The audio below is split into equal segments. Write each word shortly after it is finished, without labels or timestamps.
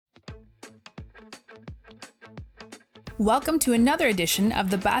Welcome to another edition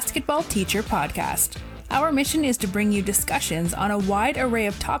of the Basketball Teacher Podcast. Our mission is to bring you discussions on a wide array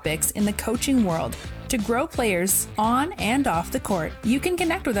of topics in the coaching world to grow players on and off the court. You can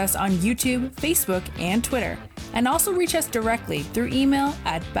connect with us on YouTube, Facebook, and Twitter, and also reach us directly through email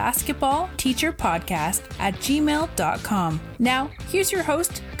at basketballteacherpodcast@gmail.com. Now, here's your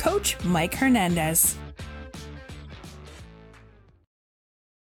host, Coach Mike Hernandez.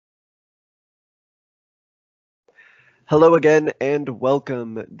 Hello again and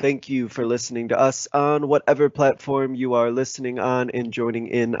welcome. Thank you for listening to us on whatever platform you are listening on and joining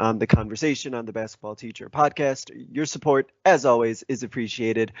in on the conversation on the Basketball Teacher Podcast. Your support, as always, is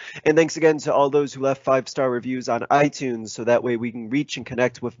appreciated. And thanks again to all those who left 5-star reviews on iTunes so that way we can reach and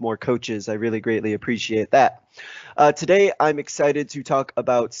connect with more coaches. I really greatly appreciate that. Today, I'm excited to talk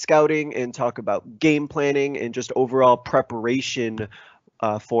about scouting and talk about game planning and just overall preparation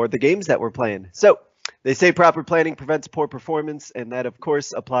for the games that we're playing. So, they say proper planning prevents poor performance, and that, of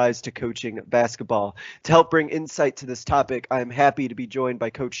course, applies to coaching basketball. To help bring insight to this topic, I'm happy to be joined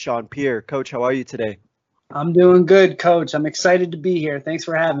by Coach Sean Peer. Coach, how are you today? I'm doing good, Coach. I'm excited to be here. Thanks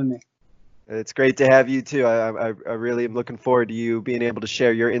for having me. It's great to have you, too. I really am looking forward to you being able to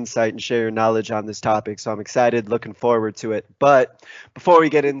share your insight and share your knowledge on this topic, so I'm excited, looking forward to it. But before we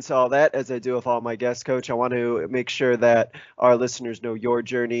get into all that, as I do with all my guests, Coach, I want to make sure that our listeners know your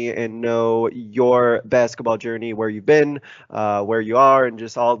journey and know your basketball journey, where you've been, where you are, and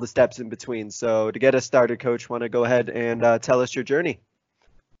just all the steps in between. So to get us started, Coach, want to go ahead and tell us your journey.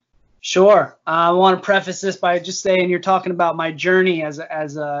 Sure. I want to preface this by just saying you're talking about my journey as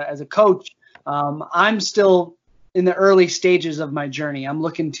a coach. I'm still in the early stages of my journey. I'm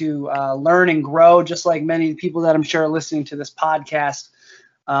looking to learn and grow, just like many people that I'm sure are listening to this podcast.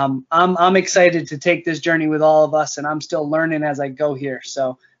 I'm excited to take this journey with all of us, and I'm still learning as I go here.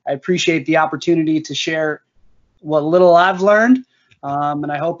 So I appreciate the opportunity to share what little I've learned,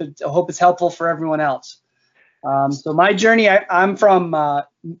 and I hope it's helpful for everyone else. So my journey, I'm from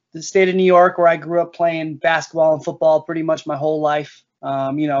the state of New York, where I grew up playing basketball and football pretty much my whole life.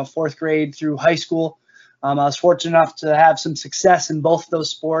 Fourth grade through high school. I was fortunate enough to have some success in both of those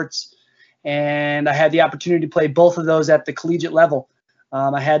sports, and I had the opportunity to play both of those at the collegiate level.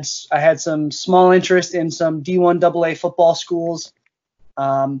 I had some small interest in some D1 AA football schools,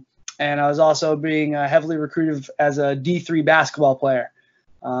 and I was also being heavily recruited as a D3 basketball player.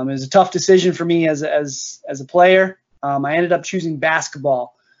 It was a tough decision for me as a player. I ended up choosing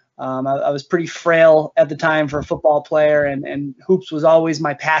basketball. I was pretty frail at the time for a football player, and hoops was always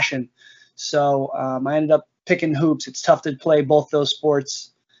my passion. So I ended up picking hoops. It's tough to play both those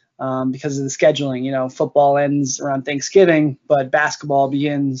sports because of the scheduling. Football ends around Thanksgiving, but basketball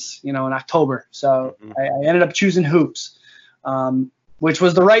begins, in October. So I ended up choosing hoops, which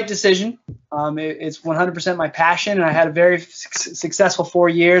was the right decision. It's 100% my passion, and I had a very successful 4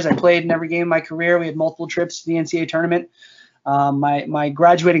 years. I played in every game of my career. We had multiple trips to the NCAA tournament. My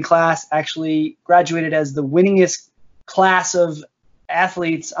graduating class actually graduated as the winningest class of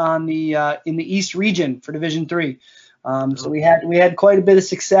athletes in the East region for Division III. So we had quite a bit of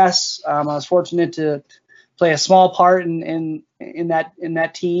success. I was fortunate to play a small part in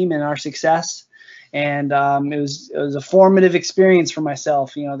that team and our success. And it was a formative experience for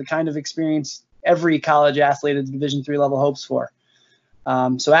myself. The kind of experience every college athlete at the Division III level hopes for.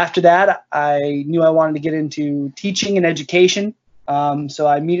 So after that, I knew I wanted to get into teaching and education. So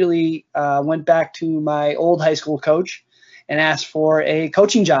I immediately went back to my old high school coach and asked for a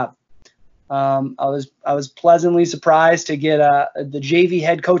coaching job. I was pleasantly surprised to get the JV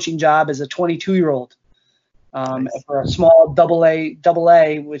head coaching job as a 22-year-old for a small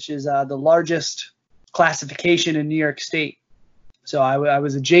AA, which is the largest classification in New York State. So I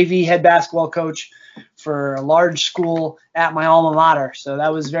was a JV head basketball coach for a large school at my alma mater. So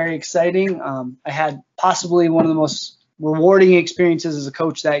that was very exciting. I had possibly one of the most rewarding experiences as a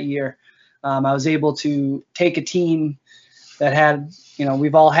coach that year. I was able to take a team that had,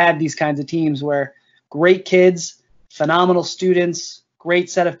 we've all had these kinds of teams where great kids, phenomenal students, great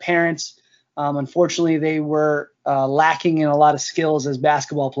set of parents. Unfortunately, they were lacking in a lot of skills as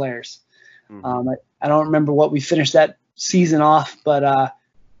basketball players. I don't remember what we finished that season off, but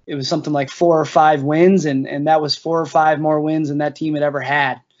it was something like 4 or 5 wins, and that was 4 or 5 more wins than that team had ever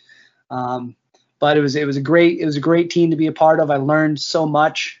had. But it was a great team to be a part of. I learned so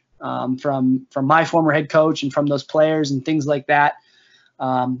much from my former head coach and from those players and things like that.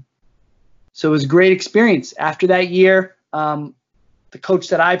 So it was a great experience. After that year, the coach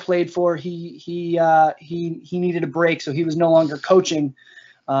that I played for, he needed a break, so he was no longer coaching.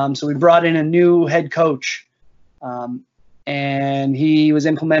 So we brought in a new head coach. and he was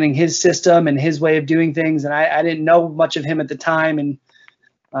implementing his system and his way of doing things. And I didn't know much of him at the time. And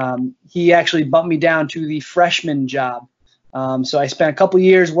he actually bumped me down to the freshman job. So I spent a couple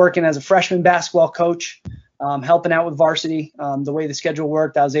years working as a freshman basketball coach, helping out with varsity. The way the schedule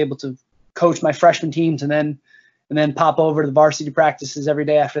worked, I was able to coach my freshman teams and then pop over to the varsity practices every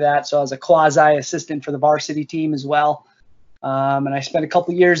day after that. So I was a quasi assistant for the varsity team as well. And I spent a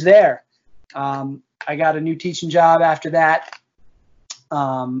couple years there. I got a new teaching job after that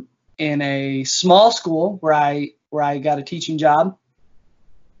in a small school where I got a teaching job.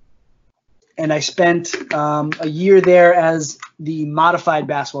 And I spent a year there as the modified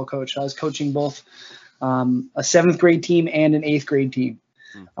basketball coach. I was coaching both a 7th grade team and an 8th grade team,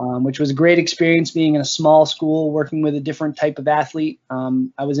 which was a great experience being in a small school, working with a different type of athlete.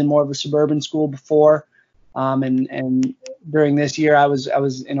 I was in more of a suburban school before, and during this year I was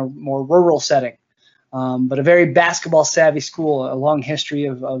in a more rural setting. But a very basketball savvy school, a long history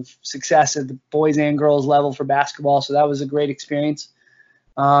of success at the boys and girls level for basketball. So that was a great experience.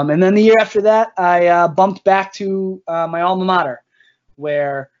 And then the year after that, I bumped back to my alma mater,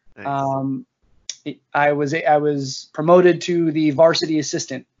 where I was promoted to the varsity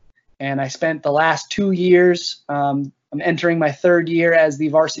assistant, and I spent the last 2 years. I'm entering my 3rd year as the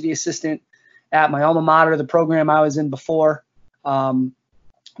varsity assistant at my alma mater, the program I was in before.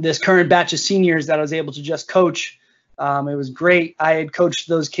 This current batch of seniors that I was able to just coach, it was great. I had coached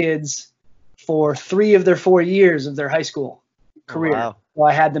those kids for 3 of their 4 years of their high school career. Wow. So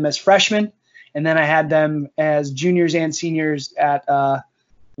I had them as freshmen, and then I had them as juniors and seniors at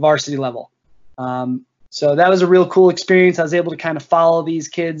varsity level. So that was a real cool experience. I was able to kind of follow these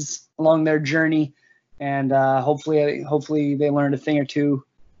kids along their journey, and hopefully they learned a thing or two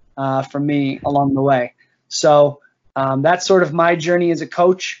from me along the way. So that's sort of my journey as a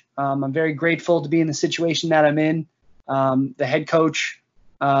coach. I'm very grateful to be in the situation that I'm in. The head coach,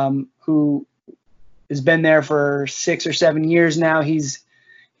 who has been there for 6 or 7 years now, he's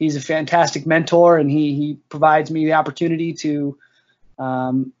a fantastic mentor, and he provides me the opportunity to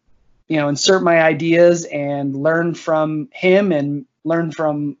insert my ideas and learn from him and learn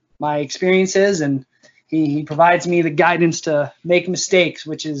from my experiences. And he provides me the guidance to make mistakes,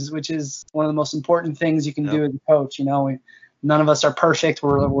 which is one of the most important things you can do as a coach. None of us are perfect.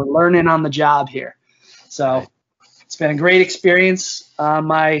 We're learning on the job here. So it's been a great experience on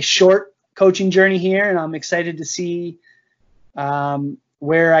my short coaching journey here, and I'm excited to see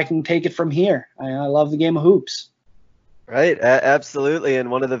where I can take it from here. I love the game of hoops. Right, absolutely, and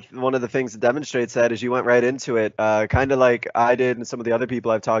one of the things that demonstrates that is you went right into it, kind of like I did, and some of the other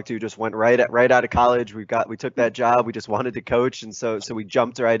people I've talked to just went right out of college. We took that job, we just wanted to coach, and so we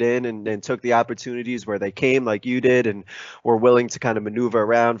jumped right in and took the opportunities where they came, like you did, and were willing to kind of maneuver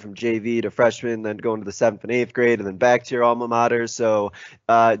around from JV to freshman, then going to the 7th and 8th grade, and then back to your alma mater. So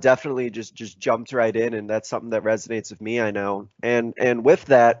definitely just jumped right in, and that's something that resonates with me, I know. And with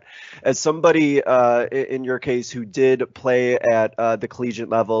that, as somebody in your case who did play at the collegiate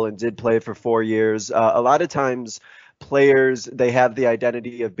level and did play for 4 years, a lot of times players, they have the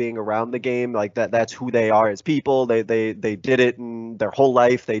identity of being around the game, like that's who they are as people. They did it in their whole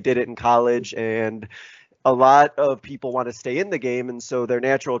life, they did it in college, and a lot of people want to stay in the game, and so their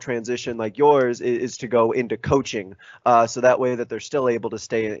natural transition, like yours, is to go into coaching, so that way that they're still able to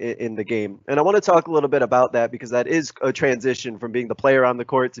stay in the game. And I want to talk a little bit about that, because that is a transition from being the player on the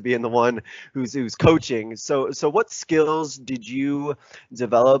court to being the one who's coaching. So what skills did you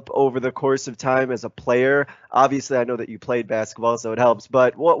develop over the course of time as a player? Obviously, I know that you played basketball, so it helps,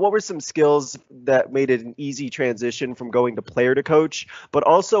 but what were some skills that made it an easy transition from going to player to coach? But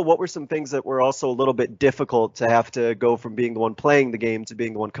also, what were some things that were also a little bit difficult to have to go from being the one playing the game to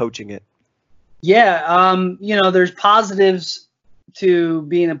being the one coaching it? Yeah, there's positives to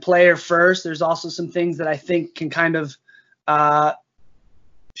being a player first. There's also some things that I think can kind of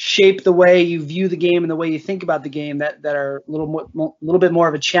shape the way you view the game and the way you think about the game that are a little bit more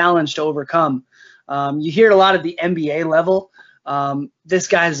of a challenge to overcome. You hear it a lot at the NBA level. This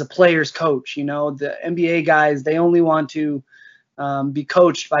guy is a player's coach. The NBA guys, they only want to be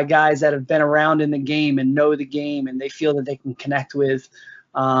coached by guys that have been around in the game and know the game, and they feel that they can connect with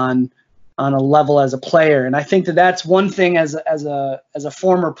on a level as a player. And I think that that's one thing as a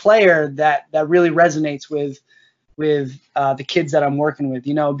former player that really resonates with the kids that I'm working with.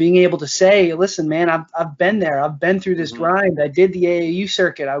 Being able to say, listen, man, I've been there. I've been through this grind. I did the AAU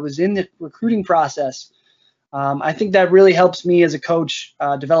circuit. I was in the recruiting process. I think that really helps me as a coach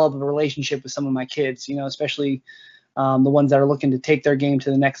develop a relationship with some of my kids, especially the ones that are looking to take their game to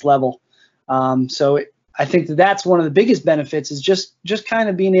the next level. I think that's one of the biggest benefits, is just kind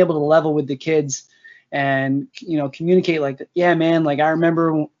of being able to level with the kids and, communicate like, yeah, man, like I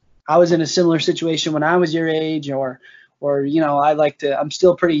remember I was in a similar situation when I was your age, or I'm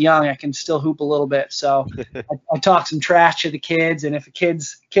still pretty young. I can still hoop a little bit. So I talk some trash to the kids, and if a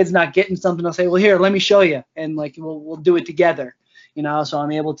kid's not getting something, I'll say, well, here, let me show you. And like, we'll do it together, so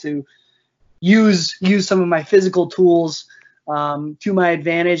I'm able to use some of my physical tools to my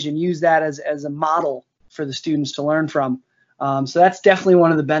advantage and use that as a model for the students to learn from. So that's definitely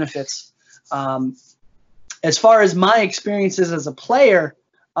one of the benefits. As far as my experiences as a player,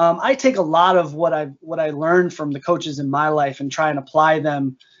 I take a lot of what I learned from the coaches in my life and try and apply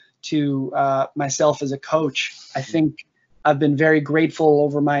them to myself as a coach. I think I've been very grateful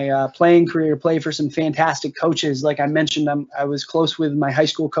over my playing career, play for some fantastic coaches. Like I mentioned, I was close with my high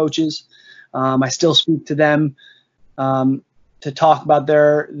school coaches. I still speak to them to talk about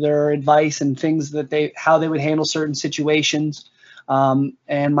their advice and things how they would handle certain situations.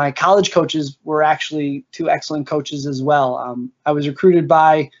 And my college coaches were actually two excellent coaches as well. I was recruited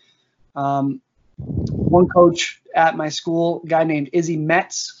by one coach at my school, a guy named Izzy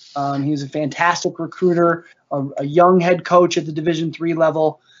Metz. He was a fantastic recruiter, a young head coach at the Division III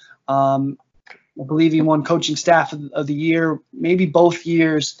level. I believe he won coaching staff of the year, maybe both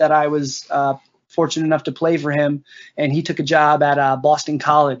years that I was fortunate enough to play for him. And he took a job at Boston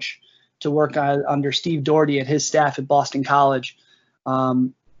College to work under Steve Doherty at his staff at Boston College.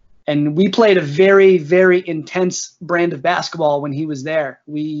 And we played a very, very intense brand of basketball when he was there.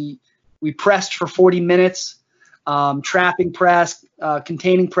 We pressed for 40 minutes, trapping press,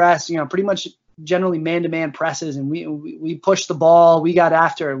 containing press, pretty much generally man-to-man presses. And we pushed the ball, we got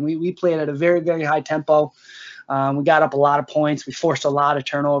after it, and we played at a very, very high tempo. We got up a lot of points. We forced a lot of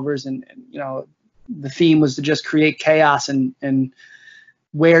turnovers, and the theme was to just create chaos and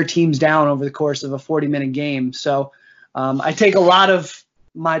wear teams down over the course of a 40-minute game. So I take a lot of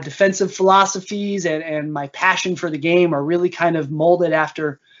my defensive philosophies and my passion for the game are really kind of molded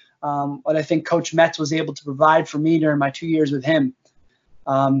after what I think Coach Metz was able to provide for me during my 2 years with him.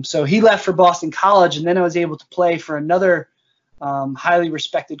 So he left for Boston College, and then I was able to play for another highly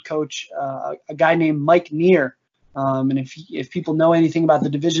respected coach, a guy named Mike Neer. And if people know anything about the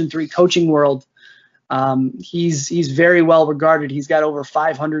Division III coaching world, he's very well regarded. He's got over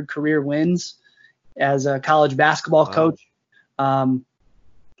 500 career wins as a college basketball coach.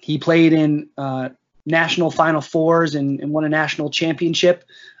 He played in national Final Fours and won a national championship.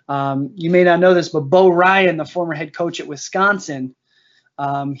 You may not know this, but Bo Ryan, the former head coach at Wisconsin,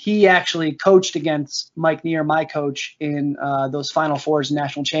 he actually coached against Mike Neer, my coach, in those Final Fours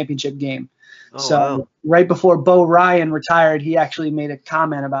national championship game. Wow. Right before Bo Ryan retired, he actually made a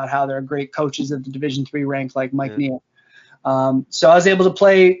comment about how there are great coaches at the Division III rank like Mike Neer. So I was able to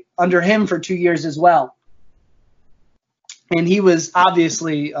play under him for 2 years as well. And he was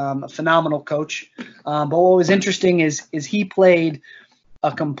obviously a phenomenal coach. But what was interesting is he played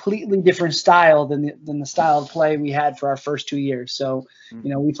a completely different style than the style of play we had for our first 2 years. So,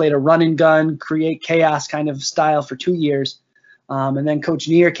 we played a run and gun, create chaos kind of style for 2 years. And then Coach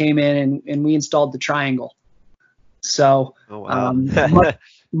Neer came in and we installed the triangle. So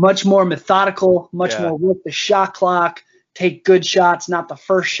much more methodical, much more work the shot clock, take good shots, not the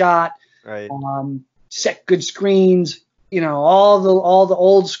first shot, right. Set good screens, all the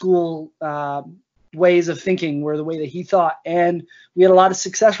old school ways of thinking were the way that he thought. And we had a lot of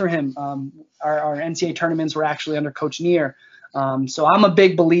success for him. Our NCAA tournaments were actually under Coach Neer. So I'm a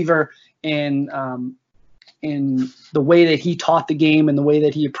big believer in the way that he taught the game and the way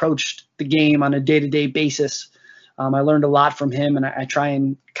that he approached the game on a day-to-day basis. I learned a lot from him, and I try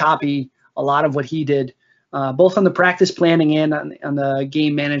and copy a lot of what he did, both on the practice planning and on the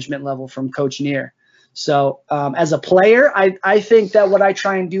game management level from Coach Neer. So as a player, I think that what I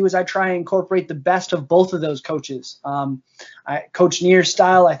try and do is I try and incorporate the best of both of those coaches. Coach Neer's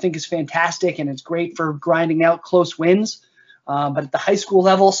style, I think, is fantastic, and it's great for grinding out close wins. But at the high school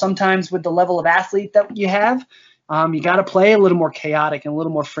level, sometimes with the level of athlete that you have, you got to play a little more chaotic and a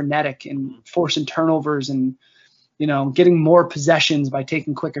little more frenetic and forcing turnovers and, getting more possessions by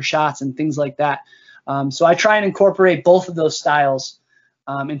taking quicker shots and things like that. So I try and incorporate both of those styles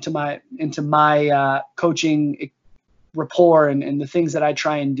into my coaching rapport and the things that I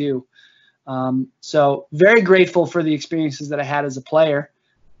try and do. So very grateful for the experiences that I had as a player,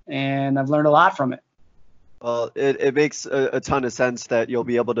 and I've learned a lot from it. Well, it makes a ton of sense that you'll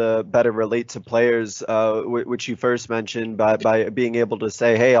be able to better relate to players, which you first mentioned by being able to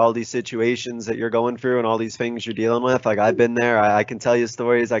say, hey, all these situations that you're going through and all these things you're dealing with, like I've been there. I can tell you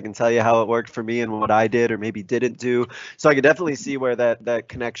stories. I can tell you how it worked for me and what I did or maybe didn't do. So I could definitely see where that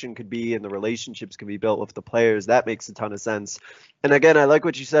connection could be and the relationships can be built with the players. That makes a ton of sense. And again, I like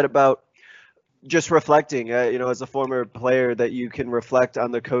what you said about just reflecting, as a former player, that you can reflect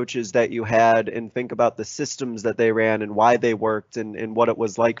on the coaches that you had and think about the systems that they ran and why they worked, and what it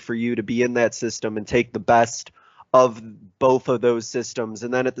was like for you to be in that system and take the best of both of those systems.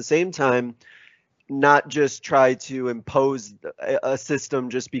 And then at the same time, not just try to impose a system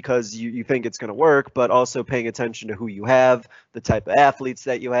just because you think it's going to work, but also paying attention to who you have, the type of athletes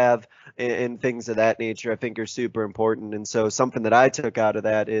that you have, and things of that nature, I think are super important. And so something that I took out of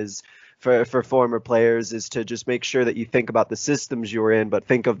that is for former players is to just make sure that you think about the systems you were in, but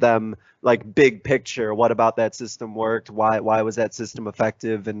think of them like big picture. What about that system worked? Why was that system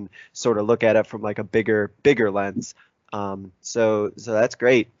effective? And sort of look at it from like a bigger lens. So that's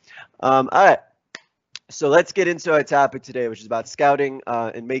great. All right. So let's get into our topic today, which is about scouting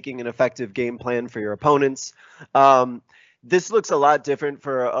and making an effective game plan for your opponents. This looks a lot different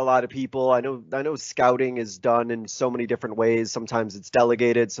for a lot of people. I know scouting is done in so many different ways. Sometimes it's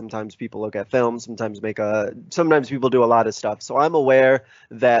delegated. Sometimes people look at film. Sometimes people do a lot of stuff. So I'm aware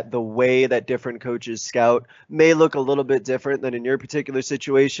that the way that different coaches scout may look a little bit different than in your particular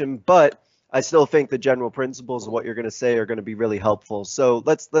situation, but I still think the general principles of what you're going to say are going to be really helpful. So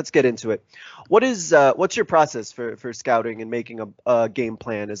let's get into it. What's your process for scouting and making a game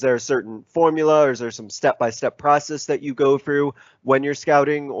plan? Is there a certain formula, or is there some step-by-step process that you go through when you're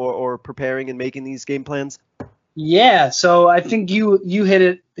scouting or preparing and making these game plans? Yeah, so I think you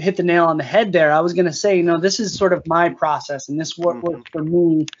hit the nail on the head there. I was going to say, this is sort of my process, and this what worked for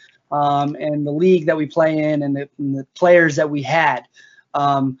me and the league that we play in and the players that we had.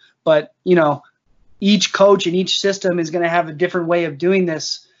 But each coach and each system is going to have a different way of doing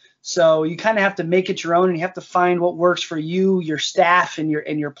this. So you kind of have to make it your own, and you have to find what works for you, your staff, and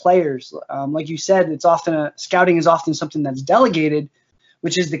your players. Like you said, scouting is often something that's delegated,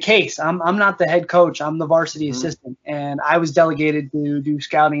 which is the case. I'm not the head coach. I'm the varsity assistant, and I was delegated to do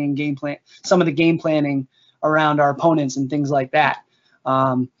scouting and game plan, some of the game planning around our opponents and things like that.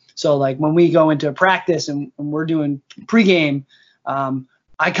 So like when we go into a practice and we're doing pregame,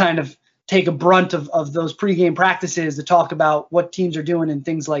 I kind of take a brunt of those pregame practices to talk about what teams are doing and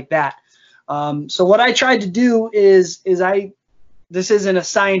things like that. So what I tried to do is this isn't a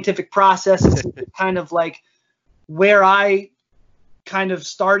scientific process. It's kind of like where I kind of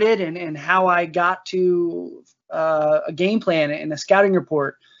started and how I got to a game plan and a scouting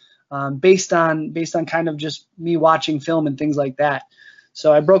report based on kind of just me watching film and things like that.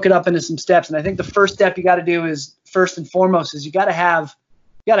 So I broke it up into some steps, and I think the first step you got to do is first and foremost is you got to have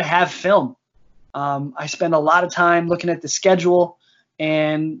film. I spend a lot of time looking at the schedule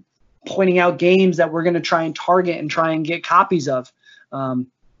and pointing out games that we're going to try and target and try and get copies of.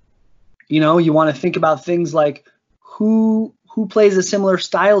 You want to think about things like who plays a similar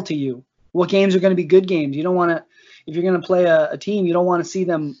style to you. What games are going to be good games? You don't want to, if you're going to play a team, you don't want to see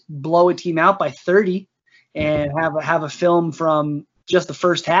them blow a team out by 30 and have a film from just the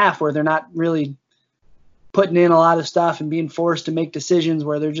first half where they're not really putting in a lot of stuff and being forced to make decisions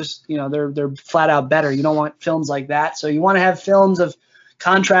where they're just, they're flat out better. You don't want films like that. So you want to have films of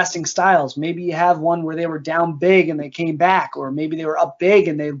contrasting styles. Maybe you have one where they were down big and they came back, or maybe they were up big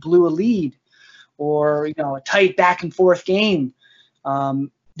and they blew a lead, or, a tight back and forth game.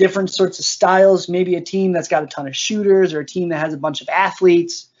 Different sorts of styles, maybe a team that's got a ton of shooters or a team that has a bunch of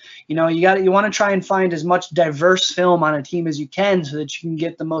athletes. You want to try and find as much diverse film on a team as you can so that you can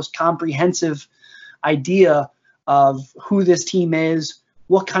get the most comprehensive idea of who this team is,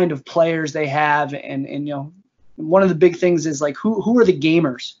 what kind of players they have, and one of the big things is like who are the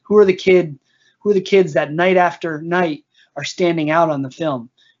gamers, who are the kids that night after night are standing out on the film,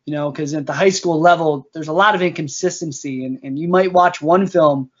 because at the high school level there's a lot of inconsistency, and you might watch one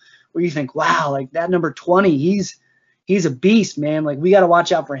film where you think, wow, like that number 20, he's a beast, man, like we got to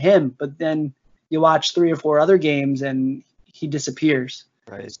watch out for him, but then you watch 3 or 4 other games and he disappears.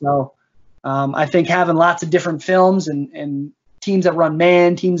 Right. So I think having lots of different films and teams that run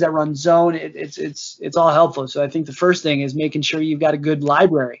man, teams that run zone, it's all helpful. So I think the first thing is making sure you've got a good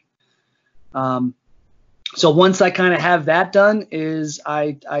library. So once I kind of have that done, is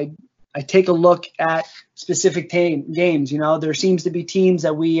I take a look at specific games. There seems to be teams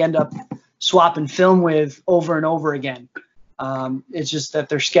that we end up swapping film with over and over again. It's just that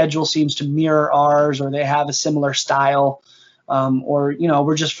their schedule seems to mirror ours, or they have a similar style. Or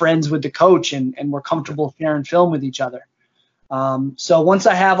we're just friends with the coach and we're comfortable sharing film with each other. So once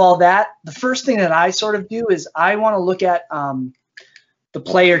I have all that, the first thing that I sort of do is I want to look at the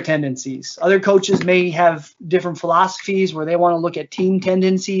player tendencies. Other coaches may have different philosophies where they want to look at team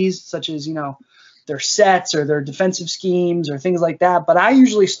tendencies, such as, their sets or their defensive schemes or things like that. But I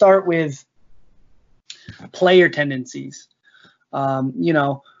usually start with player tendencies.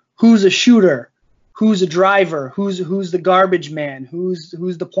 who's a shooter, who's a driver, who's the garbage man, who's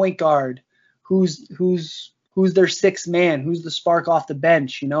the point guard, who's their sixth man, who's the spark off the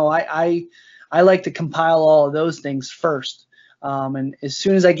bench. I like to compile all of those things first. And as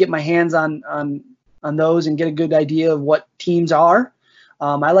soon as I get my hands on those and get a good idea of what teams are,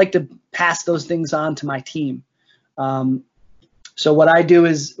 I like to pass those things on to my team. So what I do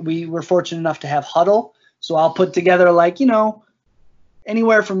is we're fortunate enough to have huddle. So I'll put together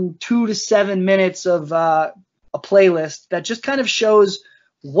anywhere from 2 to 7 minutes of a playlist that just kind of shows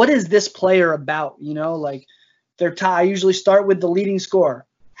what is this player about. I usually start with the leading scorer.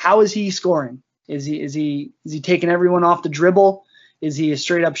 How is he scoring? Is he taking everyone off the dribble? Is he a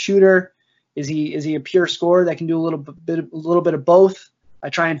straight up shooter? Is he a pure scorer that can do a little bit of both? I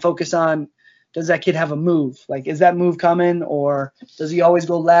try and focus on, does that kid have a move? Is that move coming, or does he always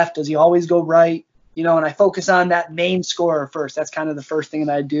go left? Does he always go right? And I focus on that main scorer first. That's kind of the first thing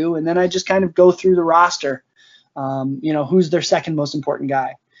that I do. And then I just kind of go through the roster. Who's their second most important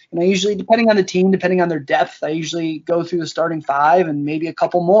guy? And I usually, depending on the team, depending on their depth, I usually go through the starting 5 and maybe a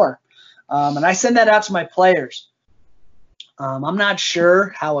couple more. And I send that out to my players. I'm not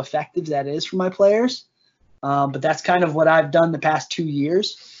sure how effective that is for my players, but that's kind of what I've done the past 2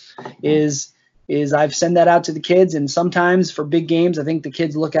 years is I've sent that out to the kids. And sometimes for big games, I think the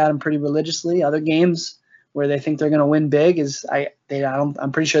kids look at them pretty religiously. Other games where they think they're going to win big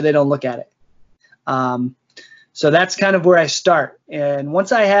I'm pretty sure they don't look at it. So that's kind of where I start. And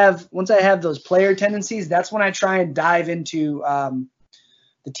once I have those player tendencies, that's when I try and dive into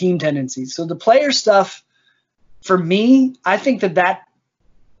the team tendencies. So the player stuff, for me, I think that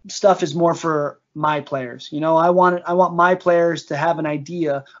stuff is more for my players. I want my players to have an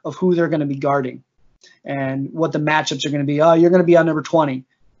idea of who they're going to be guarding and what the matchups are going to be. Oh, you're going to be on number 20.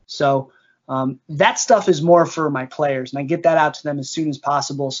 So that stuff is more for my players, and I get that out to them as soon as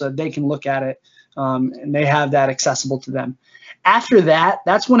possible so they can look at it and they have that accessible to them. After that,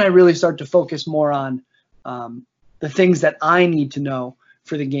 that's when I really start to focus more on the things that I need to know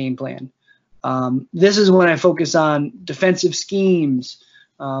for the game plan. This is when I focus on defensive schemes.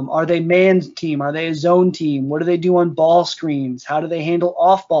 Are they man team? Are they a zone team? What do they do on ball screens? How do they handle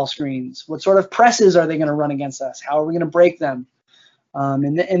off-ball screens? What sort of presses are they going to run against us? How are we going to break them?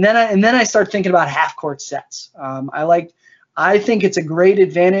 And then I start thinking about half-court sets. I think it's a great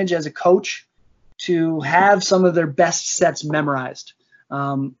advantage as a coach to have some of their best sets memorized.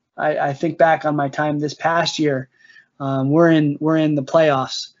 I think back on my time this past year. We're in the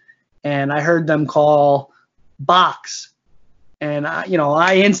playoffs, and I heard them call box. And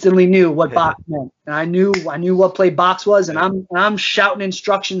I instantly knew what box meant, and I knew what play box was, and I'm shouting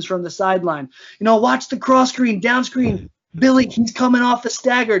instructions from the sideline. Watch the cross screen, down screen, Billy, he's coming off the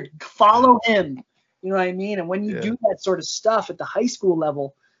staggered, follow him. You know what I mean? And when you do that sort of stuff at the high school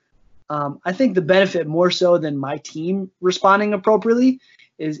level, I think the benefit more so than my team responding appropriately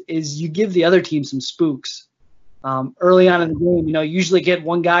is you give the other team some spooks. Early on in the game, you usually get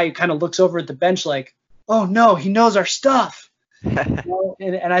one guy who kind of looks over at the bench like, oh no, he knows our stuff.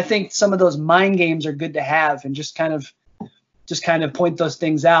 And I think some of those mind games are good to have, and just kind of point those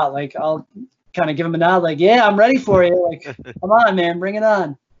things out. Like I'll kind of give him a nod, like, yeah, I'm ready for you. Like, come on, man, bring it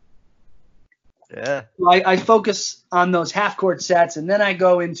on. Yeah. I focus on those half court sets, and then I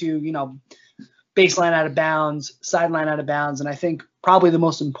go into, baseline out of bounds, sideline out of bounds. And I think probably the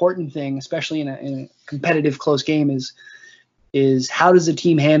most important thing, especially in a competitive close game, is how does the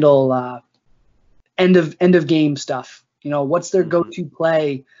team handle end of game stuff? What's their go-to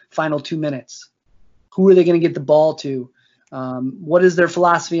play final 2 minutes? Who are they going to get the ball to? What is their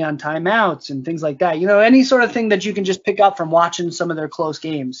philosophy on timeouts and things like that? Any sort of thing that you can just pick up from watching some of their close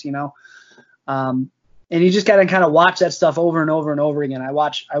games, and you just got to kind of watch that stuff over and over and over again. I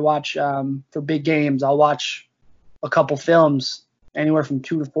watch for big games. I'll watch a couple films anywhere from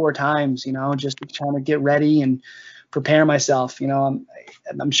 2 to 4 times, just to try to get ready and prepare myself.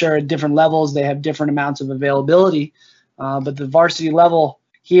 I'm sure at different levels they have different amounts of availability. But the varsity level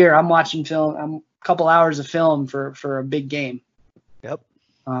here, I'm watching film. I'm a couple hours of film for a big game. Yep.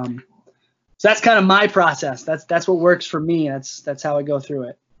 So that's kind of my process. That's what works for me. That's how I go through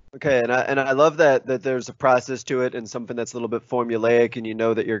it. Okay, and I love that there's a process to it and something that's a little bit formulaic, and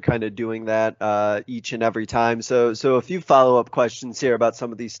that you're kind of doing that each and every time. So a few follow-up questions here about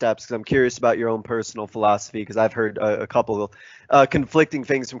some of these steps, because I'm curious about your own personal philosophy, because I've heard a couple of conflicting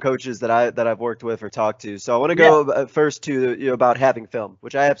things from coaches that I've worked with or talked to. So I want to go first to about having film,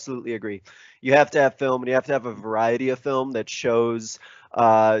 which I absolutely agree. You have to have film, and you have to have a variety of film that shows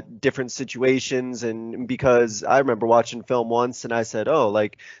different situations. And because I remember watching film once and I said, oh,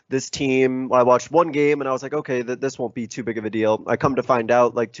 like this team, I watched one game and I was like, okay, this won't be too big of a deal. I come to find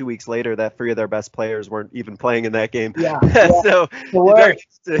out like 2 weeks later that 3 of their best players weren't even playing in that game. Yeah. So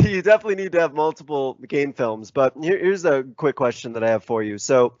you definitely need to have multiple game films. But here's a quick question that I have for you.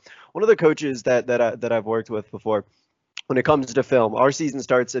 So one of the coaches that I've worked with before, when it comes to film, our season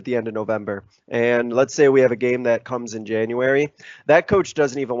starts at the end of November. And let's say we have a game that comes in January. That coach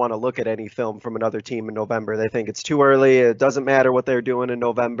doesn't even want to look at any film from another team in November. They think it's too early. It doesn't matter what they're doing in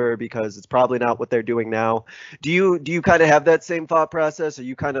November because it's probably not what they're doing now. Do you kind of have that same thought process? Are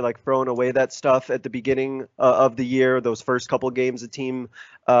you kind of like throwing away that stuff at the beginning of the year, those first couple games a team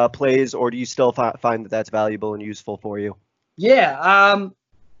plays, or do you still find that that's valuable and useful for you? Yeah.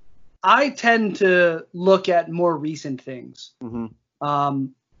 I tend to look at more recent things.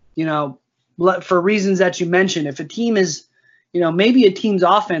 Mm-hmm. For reasons that you mentioned, if a team is, maybe a team's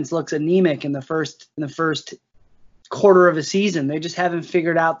offense looks anemic in the first quarter of a season. They just haven't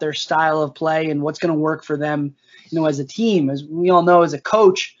figured out their style of play and what's going to work for them, as a team. As we all know, as a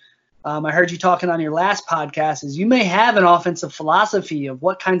coach, I heard you talking on your last podcast, is you may have an offensive philosophy of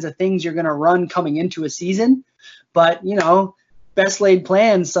what kinds of things you're going to run coming into a season, but, best laid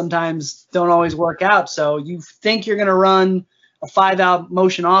plans sometimes don't always work out. So you think you're going to run a 5-out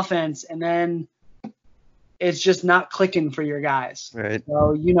motion offense, and then it's just not clicking for your guys. Right.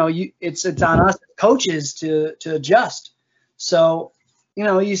 So, it's on us coaches to adjust. So,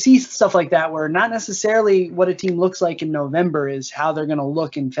 you see stuff like that where not necessarily what a team looks like in November is how they're going to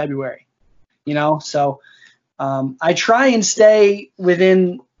look in February, So I try and stay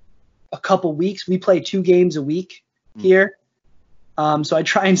within a couple weeks. We play 2 games a week here. So I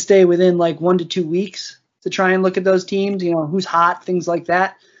try and stay within like 1 to 2 weeks to try and look at those teams, who's hot, things like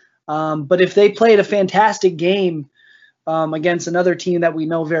that. But if they played a fantastic game against another team that we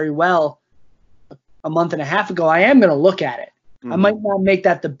know very well a month and a half ago, I am going to look at it. Mm-hmm. I might not make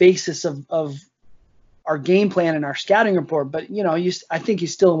that the basis of our game plan and our scouting report, but, I think you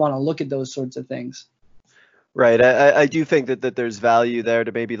still want to look at those sorts of things. Right. I do think that there's value there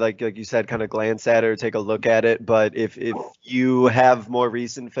to maybe, like you said, kind of glance at it or take a look at it. But if you have more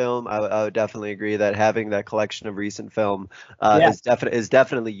recent film, I would definitely agree that having that collection of recent film is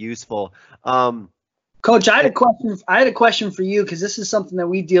definitely useful. Coach, I had a question for you, because this is something that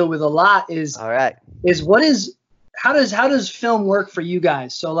we deal with a lot. All right. How does film work for you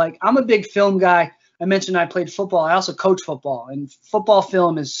guys? So, like, I'm a big film guy. I mentioned I played football. I also coach football, and football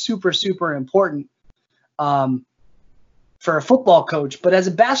film is super, super important for a football coach. But as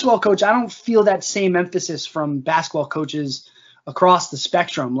a basketball coach, I don't feel that same emphasis from basketball coaches across the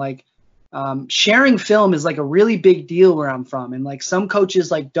spectrum. Like, sharing film is like a really big deal where I'm from. And like some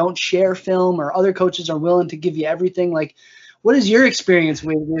coaches like don't share film, or other coaches are willing to give you everything. Like, what is your experience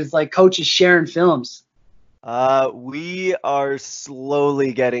with like coaches sharing films? We are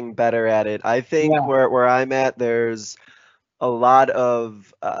slowly getting better at it. I think where I'm at, there's a lot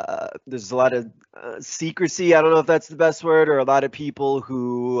of secrecy. I don't know if that's the best word, or a lot of people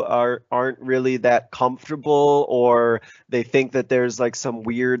who aren't really that comfortable, or they think that there's like some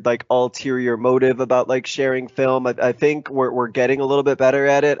weird like ulterior motive about like sharing film. I think we're getting a little bit better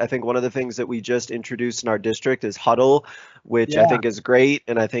at it. I think one of the things that we just introduced in our district is Huddle, which I think is great,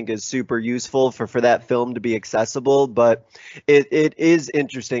 and I think is super useful for that film to be accessible. But it is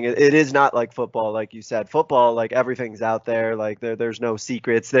interesting. It is not like football, like you said. Football, like everything's out there. Like there's no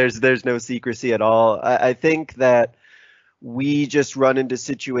secrets. There's no secrecy at all. I think that we just run into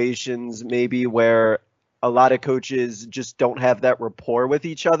situations maybe where a lot of coaches just don't have that rapport with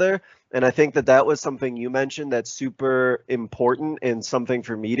each other. And I think that was something you mentioned that's super important, and something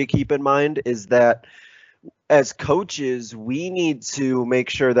for me to keep in mind is that as coaches, we need to make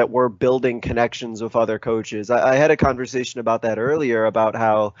sure that we're building connections with other coaches. I had a conversation about that earlier, about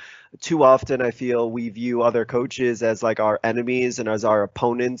how too often I feel we view other coaches as like our enemies and as our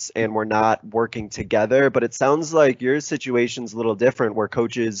opponents, and we're not working together. But it sounds like your situation's a little different, where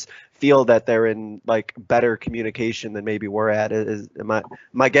coaches feel that they're in like better communication than maybe we're at. Am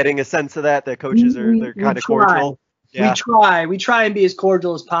I getting a sense of that coaches they're kind of cordial? Yeah. We try and be as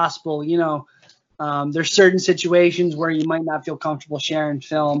cordial as possible. There's certain situations where you might not feel comfortable sharing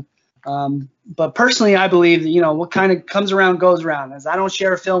film. But personally, I believe that, what kind of comes around goes around. As I don't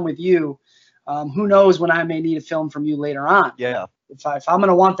share a film with you, who knows when I may need a film from you later on. Yeah. If I'm going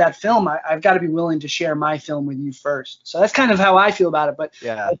to want that film, I've got to be willing to share my film with you first. So that's kind of how I feel about it. But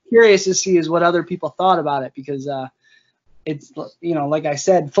I'm curious to see is what other people thought about it, because it's, like I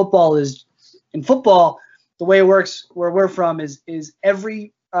said, football, the way it works where we're from is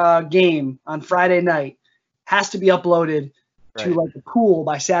every game on Friday night has to be uploaded to like the pool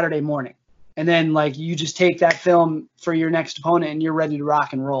by Saturday morning. And then like you just take that film for your next opponent and you're ready to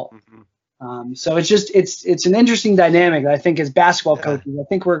rock and roll. So it's an interesting dynamic. I think as basketball coaches, I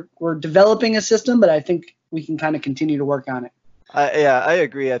think we're developing a system, but I think we can kind of continue to work on it. I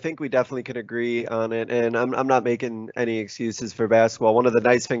agree. I think we definitely can agree on it, and I'm not making any excuses for basketball. One of the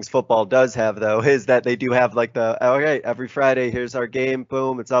nice things football does have, though, is that they do have like okay, every Friday, here's our game,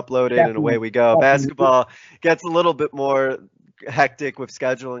 boom, it's uploaded, and away we go. Basketball gets a little bit more hectic with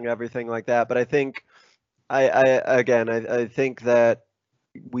scheduling, everything like that, but I think, I think that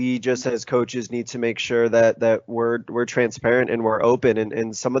we just as coaches need to make sure that we're transparent and we're open,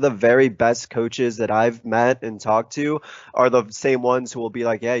 and some of the very best coaches that I've met and talked to are the same ones who will be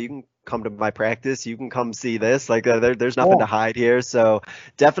like, yeah, you can come to my practice, you can come see this, like there's nothing to hide here. So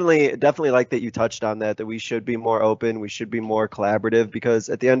definitely like that you touched on that we should be more open, we should be more collaborative, because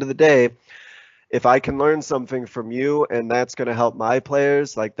at the end of the day, if I can learn something from you and that's going to help my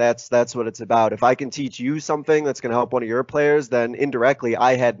players, like that's what it's about. If I can teach you something that's going to help one of your players, then indirectly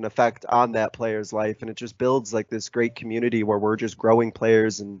I had an effect on that player's life, and it just builds like this great community where we're just growing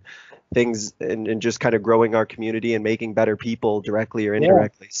players and things, and just kind of growing our community and making better people directly or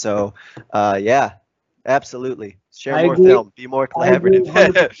indirectly. So absolutely. Share more film, be more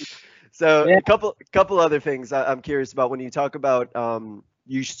collaborative. So a couple other things I'm curious about when you talk about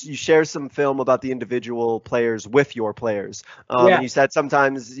you share some film about the individual players with your players. And you said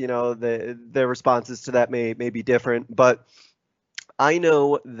sometimes, their responses to that may be different, but I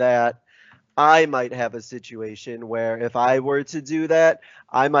know that I might have a situation where if I were to do that,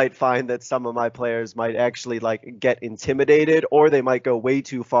 I might find that some of my players might actually like get intimidated, or they might go way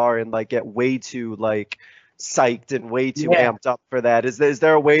too far and like get way too like psyched and way too amped up for that. Is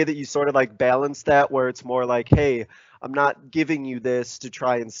there a way that you sort of like balance that, where it's more like, hey, I'm not giving you this to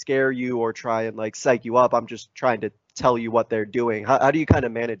try and scare you or try and like psych you up, I'm just trying to tell you what they're doing? How do you kind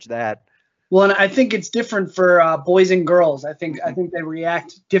of manage that? Well, and I think it's different for boys and girls. I think they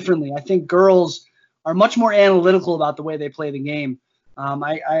react differently. I think girls are much more analytical about the way they play the game.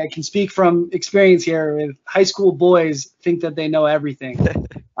 I can speak from experience here. With high school boys think that they know everything.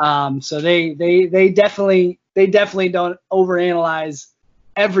 So they definitely don't overanalyze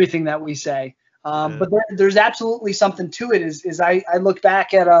everything that we say. But there's absolutely something to it. Is I look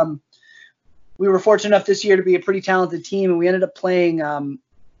back at we were fortunate enough this year to be a pretty talented team, and we ended up playing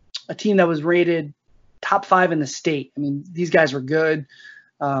a team that was rated top 5 in the state. I mean, these guys were good,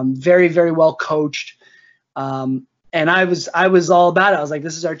 very, very well coached. And I was all about it. I was like,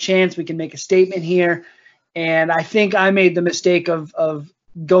 this is our chance. We can make a statement here. And I think I made the mistake of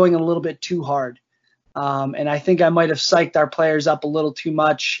going a little bit too hard. And I think I might have psyched our players up a little too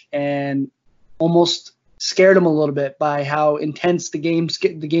much and almost scared them a little bit by how intense the game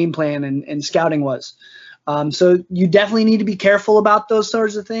plan and scouting was. So you definitely need to be careful about those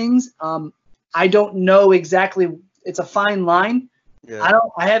sorts of things. I don't know exactly. It's a fine line. Yeah.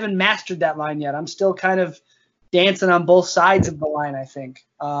 I haven't mastered that line yet. I'm still kind of dancing on both sides of the line, I think.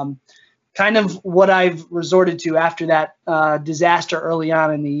 Kind of what I've resorted to after that disaster early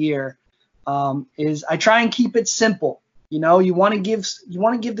on in the year is I try and keep it simple. You want to give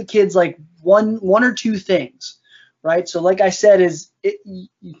the kids like one or two things, right? So like I said,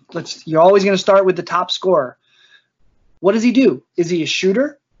 you're always going to start with the top scorer. What does he do? Is he a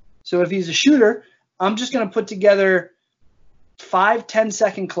shooter? So if he's a shooter, I'm just going to put together 5-10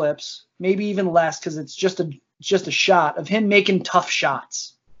 second clips, maybe even less, because it's just a shot of him making tough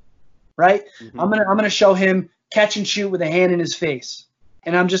shots, right? Mm-hmm. I'm gonna show him catch and shoot with a hand in his face.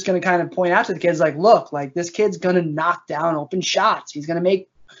 And I'm just going to kind of point out to the kids, like, look, like this kid's going to knock down open shots. He's going to make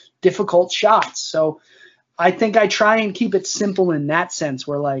difficult shots. So I think I try and keep it simple in that sense,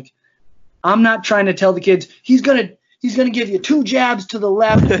 where like I'm not trying to tell the kids he's going to give you 2 jabs to the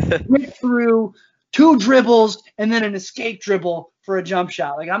left, whip through, 2 dribbles, and then an escape dribble for a jump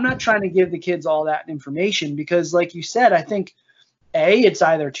shot. Like I'm not trying to give the kids all that information, because like you said, I think A, it's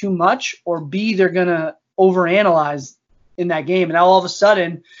either too much, or B, they're going to overanalyze in that game. And now all of a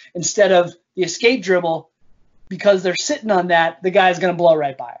sudden, instead of the escape dribble, because they're sitting on that, the guy's going to blow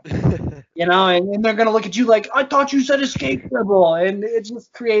right by it. And they're going to look at you like, I thought you said escape dribble. And it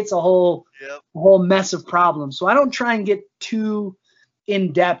just creates a whole mess of problems. So I don't try and get too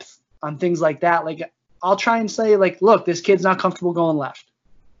in depth on things like that. Like I'll try and say like, look, this kid's not comfortable going left.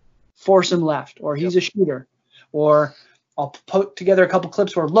 Force him left, or he's a shooter. Or I'll put together a couple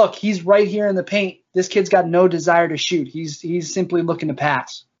clips where, look, he's right here in the paint. This kid's got no desire to shoot. He's simply looking to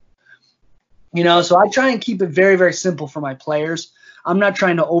pass. So I try and keep it very, very simple for my players. I'm not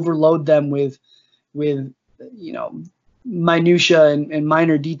trying to overload them with minutia and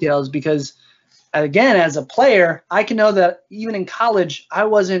minor details, because again, as a player, I can know that even in college, I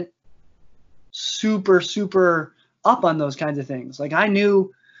wasn't super up on those kinds of things. Like I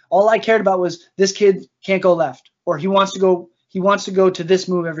knew all I cared about was this kid can't go left, or he wants to go to this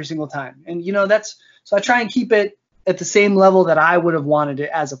move every single time. And so I try and keep it at the same level that I would have wanted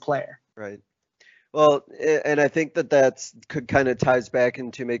it as a player. Right. Well, and I think that's could kind of ties back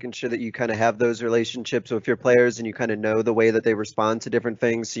into making sure that you kind of have those relationships with your players and you kind of know the way that they respond to different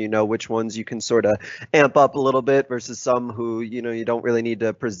things, so you know which ones you can sort of amp up a little bit versus some who, you don't really need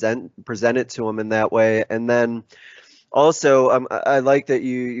to present it to them in that way. And then also, I like that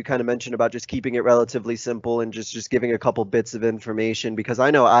you kind of mentioned about just keeping it relatively simple and just giving a couple bits of information, because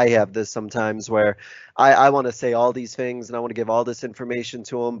I know I have this sometimes where I want to say all these things and I want to give all this information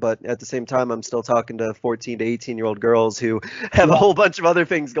to them, but at the same time, I'm still talking to 14 to 18-year-old girls who have a whole bunch of other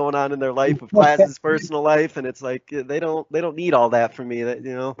things going on in their life with classes, personal life, and it's like they don't need all that from me.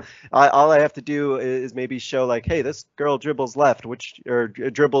 That all I have to do is maybe show like, hey, this girl dribbles left, or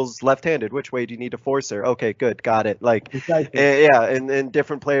dribbles left-handed. Which way do you need to force her? Okay, good, got it. Like, yeah, and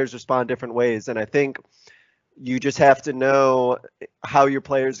different players respond different ways, and I think you just have to know how your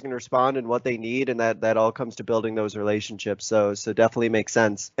players are going to respond and what they need, and that all comes to building those relationships. So definitely makes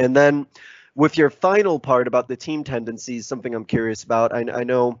sense. And then with your final part about the team tendencies, something I'm curious about. I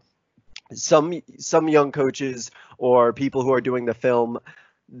know some young coaches or people who are doing the film,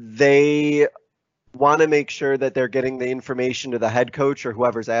 they want to make sure that they're getting the information to the head coach or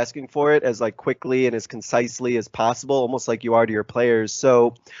whoever's asking for it as like quickly and as concisely as possible, almost like you are to your players.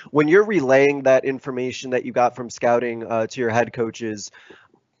 So when you're relaying that information that you got from scouting to your head coaches,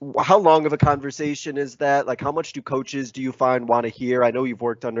 how long of a conversation is that? Like, how much do coaches do you find want to hear? I know you've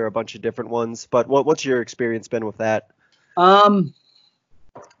worked under a bunch of different ones, but what's your experience been with that?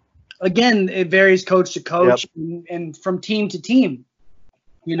 Again, it varies coach to coach. Yep. and from team to team.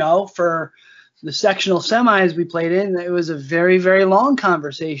 For the sectional semis we played in, it was a very, very long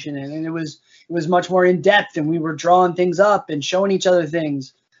conversation, and it was much more in depth, and we were drawing things up and showing each other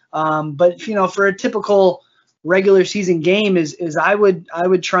things. But for a typical regular season game, is I would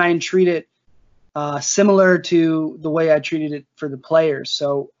try and treat it similar to the way I treated it for the players.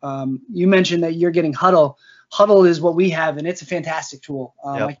 So you mentioned that you're getting Huddle. Huddle is what we have, and it's a fantastic tool.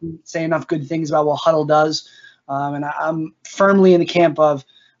 Yep. I can say enough good things about what Huddle does, and I'm firmly in the camp of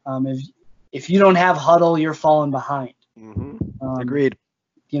if you don't have Huddle, you're falling behind. Mm-hmm. Agreed.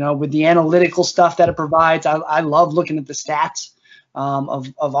 With the analytical stuff that it provides, I love looking at the stats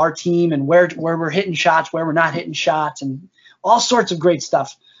of our team and where we're hitting shots, where we're not hitting shots, and all sorts of great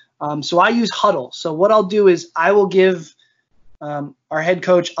stuff. So I use Huddle. So what I'll do is I will give our head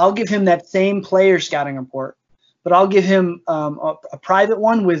coach, I'll give him that same player scouting report, but I'll give him a private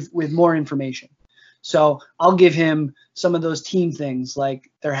one with more information. So I'll give him some of those team things,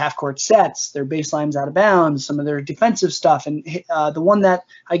 like their half-court sets, their baselines out of bounds, some of their defensive stuff. And the one that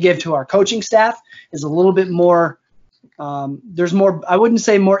I give to our coaching staff is a little bit more there's more, I wouldn't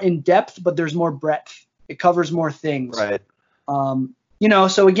say more in-depth, but there's more breadth. It covers more things. Right.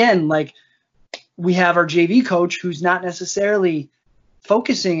 So again, like we have our JV coach who's not necessarily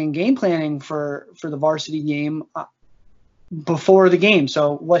focusing and game planning for the varsity game before the game.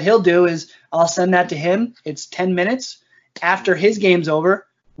 So what he'll do is I'll send that to him. It's 10 minutes after his game's over.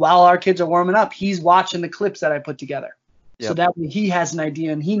 While our kids are warming up, he's watching the clips that I put together. Yep. So that way he has an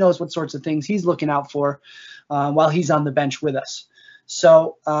idea and he knows what sorts of things he's looking out for while he's on the bench with us.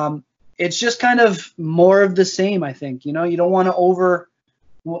 So it's just kind of more of the same, I think. You don't want to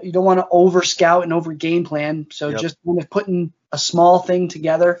over scout and over game plan. So yep. Just kind of putting a small thing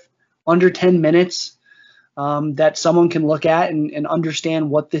together under 10 minutes that someone can look at and understand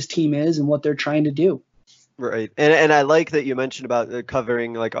what this team is and what they're trying to do. Right. And I like that you mentioned about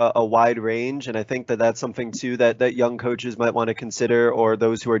covering like a wide range. And I think that's something too that young coaches might want to consider, or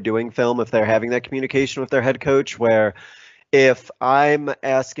those who are doing film, if they're having that communication with their head coach, where if I'm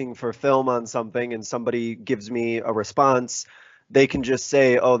asking for film on something and somebody gives me a response, they can just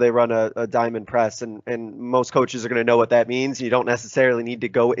say, oh, they run a diamond press, and most coaches are going to know what that means. You don't necessarily need to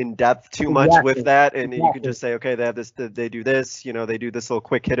go in depth too much with that, and you can just say, okay, they have this, they do this, they do this little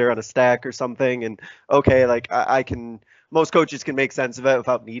quick hitter on a stack or something, and okay, like I can. Most coaches can make sense of it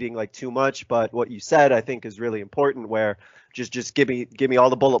without needing like too much. But what you said, I think, is really important. Where just give me all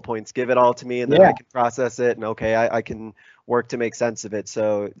the bullet points, give it all to me, and then I can process it, and okay, I can work to make sense of it.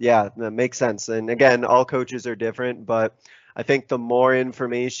 So yeah, that makes sense. And again, all coaches are different, but I think the more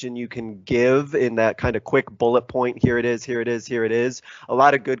information you can give in that kind of quick bullet point, here it is, here it is, here it is, a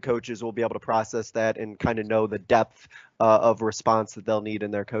lot of good coaches will be able to process that and kind of know the depth of response that they'll need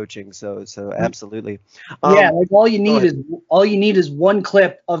in their coaching. So absolutely. Yeah, like all you need is one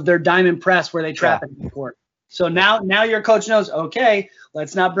clip of their diamond press where they trap it in the court. So now your coach knows, okay,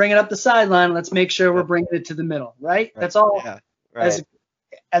 let's not bring it up the sideline. Let's make sure we're bringing it to the middle, right? That's all. Yeah, right.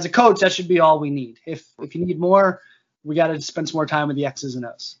 As a coach, that should be all we need. If you need more, we got to spend some more time with the X's and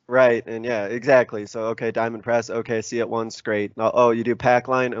O's. Right, and yeah, exactly. So, okay, diamond press, okay, see it once, great. Oh, you do pack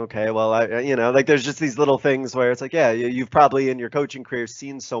line, okay, well, like there's just these little things where it's like, yeah, you've probably in your coaching career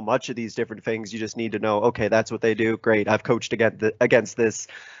seen so much of these different things, you just need to know, okay, that's what they do, great, I've coached against this,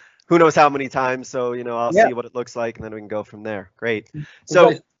 who knows how many times, so, I'll see what it looks like, and then we can go from there. Great.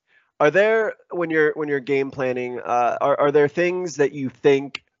 So, are there, when you're game planning, are there things that you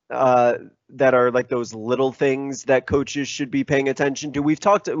think that are like those little things that coaches should be paying attention to? We've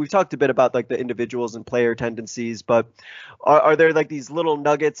talked a bit about like the individuals and player tendencies, but are there like these little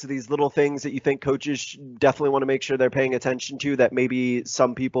nuggets, these little things that you think coaches definitely want to make sure they're paying attention to that maybe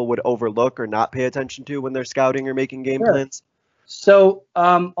some people would overlook or not pay attention to when they're scouting or making game plans? So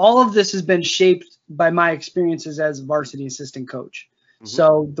all of this has been shaped by my experiences as a varsity assistant coach. Mm-hmm.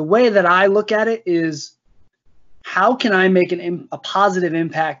 So the way that I look at it is, how can I make a positive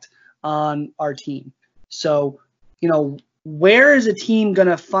impact on our team? So, where is a team going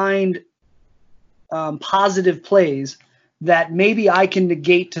to find positive plays that maybe I can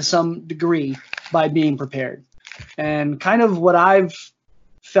negate to some degree by being prepared? And kind of what I've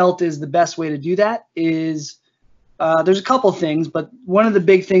felt is the best way to do that is there's a couple things, but one of the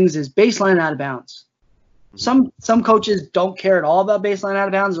big things is baseline out of bounds. Some coaches don't care at all about baseline out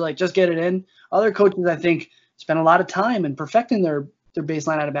of bounds. They're like, just get it in. Other coaches, I think, spend a lot of time in perfecting their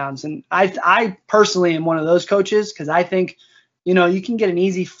baseline out of bounds. And I personally am one of those coaches, because I think, you can get an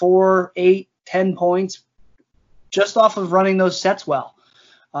easy 4, 8, 10 points just off of running those sets well.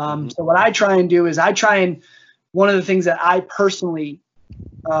 So what I try and do is one of the things that I personally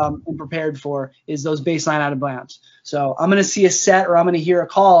am prepared for is those baseline out of bounds. So I'm going to see a set, or I'm going to hear a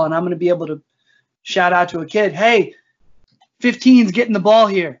call, and I'm going to be able to shout out to a kid, hey, 15's getting the ball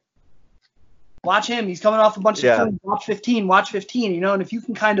here. Watch him. He's coming off a bunch of points. Watch 15, and if you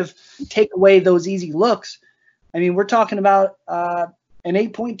can kind of take away those easy looks, I mean, we're talking about an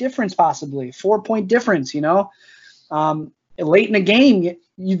 8-point difference, possibly 4-point difference, late in a game,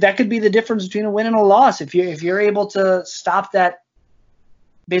 that could be the difference between a win and a loss if you're able to stop that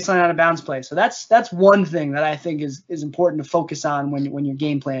baseline out of bounds play. So that's one thing that I think is important to focus on when you're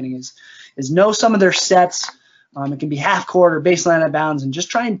game planning is know some of their sets. It can be half court or baseline out of bounds, and just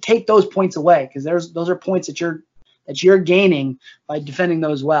try and take those points away, because those are points that you're gaining by defending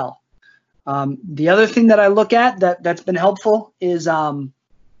those well. The other thing that I look at that's been helpful is,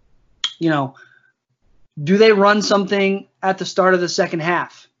 do they run something at the start of the second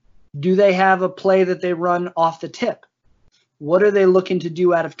half? Do they have a play that they run off the tip? What are they looking to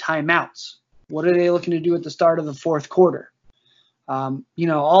do out of timeouts? What are they looking to do at the start of the fourth quarter?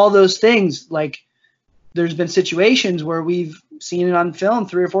 All those things. Like, there's been situations where we've seen it on film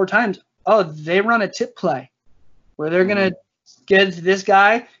 3 or 4 times. Oh, they run a tip play where they're going to get this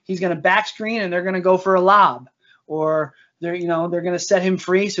guy, he's going to back screen, and they're going to go for a lob, or they're going to set him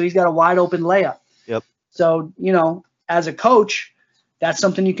free, so he's got a wide open layup. Yep. So, as a coach, that's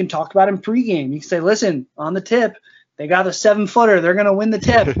something you can talk about in pregame. You can say, listen, on the tip, they got a 7-footer. They're going to win the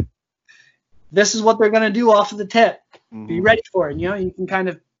tip. This is what they're going to do off of the tip. Be ready for it. You can kind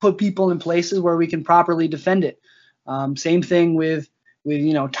of put people in places where we can properly defend it. Same thing with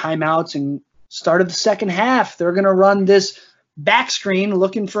timeouts and start of the second half. They're going to run this back screen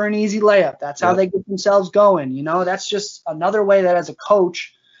looking for an easy layup. That's how they get themselves going. That's just another way that as a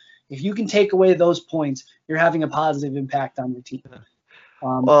coach, if you can take away those points, you're having a positive impact on your team.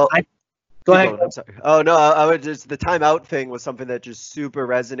 Go ahead. I'm sorry. Oh no, I would just, the timeout thing was something that just super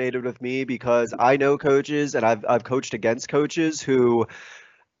resonated with me, because I know coaches, and I've coached against coaches who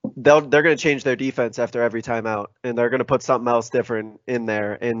they're going to change their defense after every timeout, and they're going to put something else different in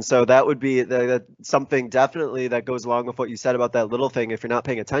there. And so that would be something definitely that goes along with what you said about that little thing. If you're not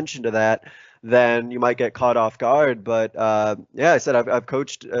paying attention to that, then you might get caught off guard. But I said I've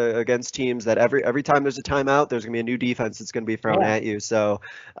coached against teams that every time there's a timeout, there's going to be a new defense that's going to be thrown at you. So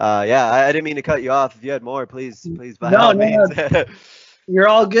I didn't mean to cut you off. If you had more, please by all means. No. You're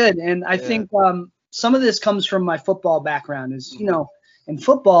all good. And I think some of this comes from my football background. Is in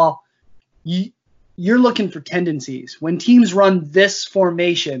football, you're looking for tendencies. When teams run this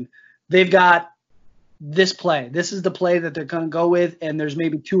formation, they've got this play. This is the play that they're going to go with, and there's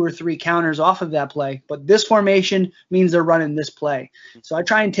maybe 2 or 3 counters off of that play. But this formation means they're running this play. So I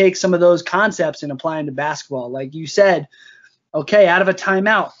try and take some of those concepts and apply them to basketball. Like you said, okay, out of a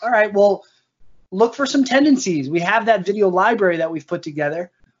timeout. All right, well, look for some tendencies. We have that video library that we've put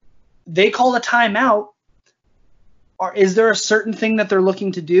together. They call a timeout. Or is there a certain thing that they're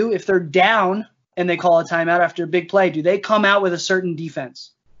looking to do? If they're down and they call a timeout after a big play, do they come out with a certain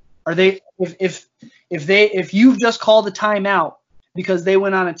defense? Are they if you've just called a timeout because they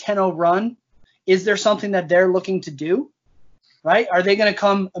went on a 10-0 run, is there something that they're looking to do? Right? Are they going to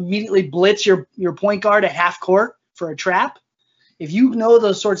come immediately blitz your point guard at half court for a trap? If you know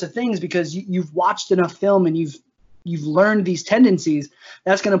those sorts of things because you've watched enough film and you've learned these tendencies,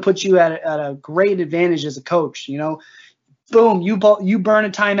 that's going to put you at a great advantage as a coach. You know, boom, you burn a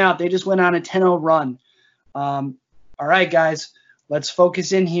timeout. They just went on a 10-0 run. All right, guys, let's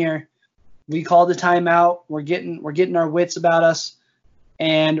focus in here. We called the timeout. We're getting our wits about us.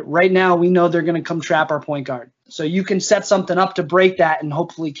 And right now we know they're going to come trap our point guard. So you can set something up to break that and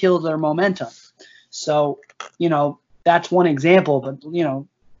hopefully kill their momentum. So, you know, that's one example, but, you know,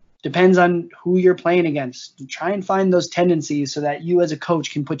 depends on who you're playing against. Try and find those tendencies so that you as a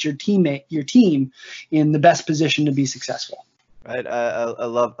coach can put your team in the best position to be successful. Right. I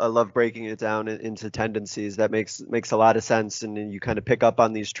love breaking it down into tendencies. That makes a lot of sense. And then you kind of pick up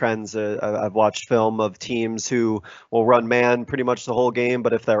on these trends. I've watched film of teams who will run man pretty much the whole game,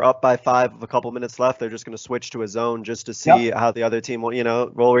 but if they're up by 5 with a couple minutes left, they're just going to switch to a zone just to see how the other team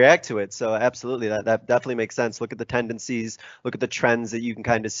will react to it. So absolutely, that definitely makes sense. Look at the tendencies, look at the trends that you can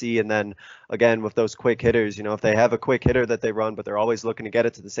kind of see. And then again, with those quick hitters, you know, if they have a quick hitter that they run, but they're always looking to get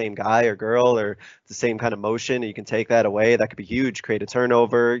it to the same guy or girl or the same kind of motion, you can take that away. That could be huge. Create a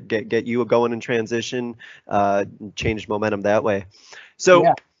turnover, get you going in transition, change momentum that way. So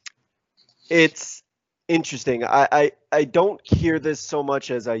it's interesting. I don't hear this so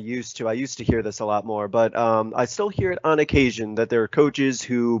much as I used to. I used to hear this a lot more, but I still hear it on occasion that there are coaches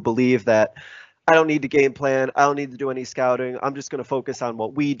who believe that I don't need to game plan. I don't need to do any scouting. I'm just going to focus on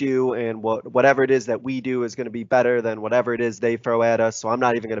what we do, and whatever it is that we do is going to be better than whatever it is they throw at us. So I'm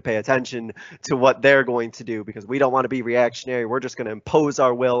not even going to pay attention to what they're going to do because we don't want to be reactionary. We're just going to impose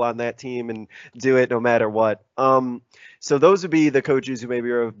our will on that team and do it no matter what. So those would be the coaches who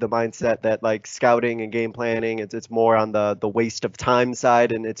maybe are of the mindset that like scouting and game planning, it's more on the waste of time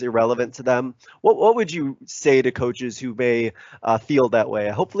side and it's irrelevant to them. What would you say to coaches who may feel that way?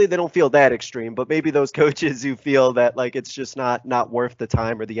 Hopefully they don't feel that extreme, but maybe those coaches who feel that like it's just not worth the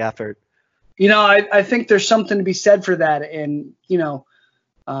time or the effort. You know, I think there's something to be said for that. And, you know,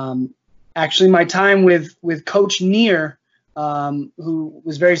 actually my time with Coach Neer, who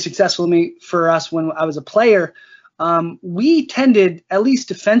was very successful for us when I was a player, we tended, at least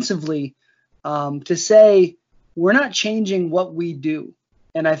defensively, to say we're not changing what we do.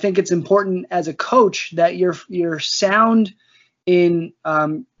 And I think it's important as a coach that you're sound in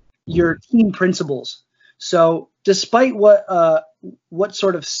your team principles. So despite what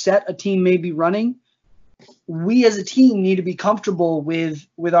sort of set a team may be running, we as a team need to be comfortable with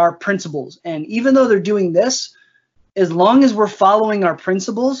our principles. And even though they're doing this, as long as we're following our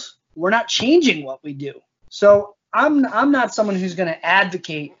principles, we're not changing what we do. So I'm not someone who's going to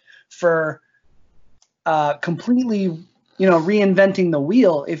advocate for completely, reinventing the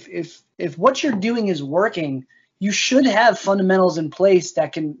wheel. If what you're doing is working, you should have fundamentals in place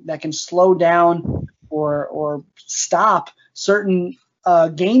that can slow down or stop certain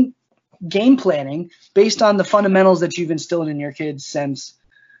game planning based on the fundamentals that you've instilled in your kids since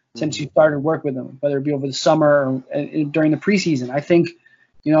you started work with them, whether it be over the summer or during the preseason. I think,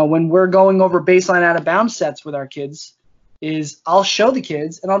 when we're going over baseline out of bounds sets with our kids, I'll show the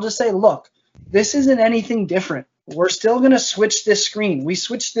kids and I'll just say, look, this isn't anything different. We're still going to switch this screen. We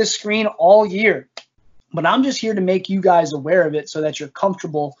switched this screen all year, but I'm just here to make you guys aware of it so that you're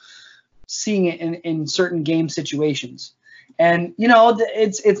comfortable seeing it in certain game situations. And,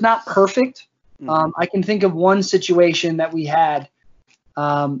 it's not perfect. I can think of one situation that we had.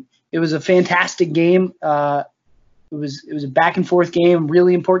 It was a fantastic game. It was a back and forth game,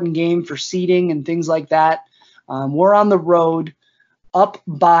 really important game for seeding and things like that. We're on the road up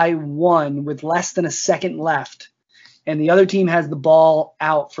by 1 with less than a second left, and the other team has the ball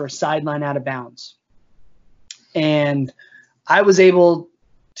out for a sideline out of bounds. And I was able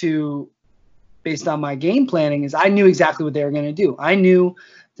to, based on my game planning, I knew exactly what they were going to do. I knew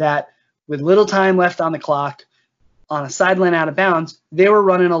that with little time left on the clock, on a sideline out of bounds, they were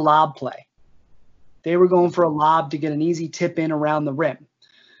running a lob play. They were going for a lob to get an easy tip in around the rim.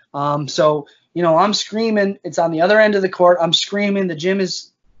 So I'm screaming. It's on the other end of the court. I'm screaming. The gym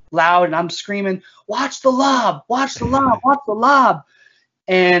is loud, and I'm screaming, watch the lob, watch the lob, watch the lob.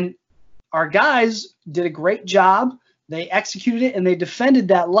 And our guys did a great job. They executed it, and they defended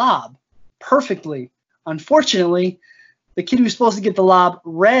that lob perfectly. Unfortunately, the kid who was supposed to get the lob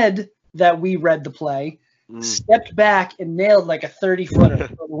read that we read the play, stepped back, and nailed like a 30-footer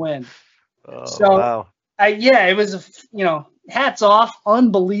for the win. Oh, So, wow. it was, hats off,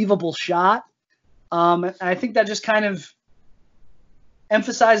 unbelievable shot. I think that just kind of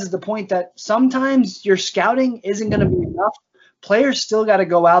emphasizes the point that sometimes your scouting isn't going to be enough. Players still got to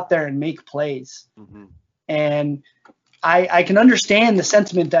go out there and make plays. Mm-hmm. And I can understand the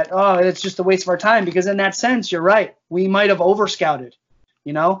sentiment that, it's just a waste of our time, because in that sense, you're right. We might have over-scouted.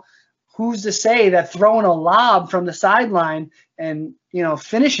 Who's to say that throwing a lob from the sideline and,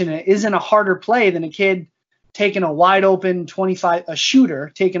 finishing it isn't a harder play than a kid taking a wide open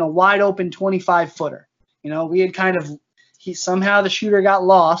 25-footer. We had somehow the shooter got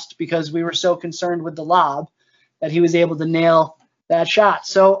lost because we were so concerned with the lob that he was able to nail that shot.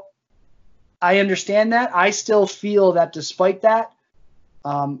 So I understand that. I still feel that despite that,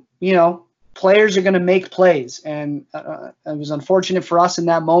 players are going to make plays. And it was unfortunate for us in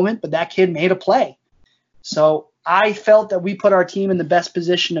that moment, but that kid made a play. So I felt that we put our team in the best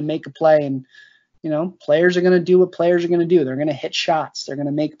position to make a play. And, players are going to do what players are going to do. They're going to hit shots. They're going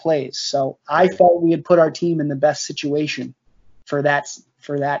to make plays. So I felt we had put our team in the best situation for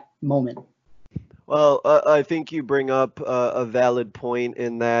that moment. Well, I think you bring up a valid point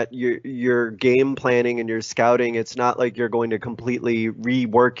in that your game planning and your scouting, it's not like you're going to completely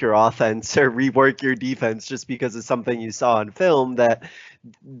rework your offense or rework your defense just because of something you saw on film that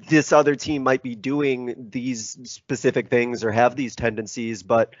this other team might be doing these specific things or have these tendencies,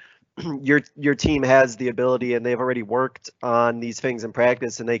 but your team has the ability and they've already worked on these things in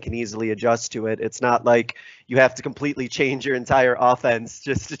practice and they can easily adjust to it. It's not like you have to completely change your entire offense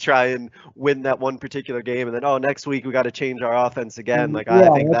just to try and win that one particular game and then, next week we got to change our offense again. Like, yeah,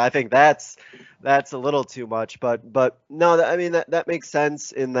 I think that's a little too much, but no, I mean, that makes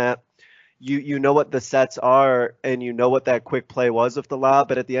sense in that you know what the sets are and you know what that quick play was with the lob.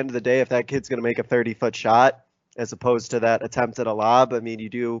 But at the end of the day, if that kid's going to make a 30-foot shot, as opposed to that attempt at a lob, I mean,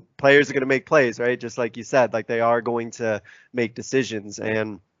 players are going to make plays, right? Just like you said, like they are going to make decisions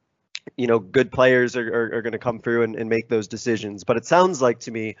and, good players are going to come through and make those decisions. But it sounds like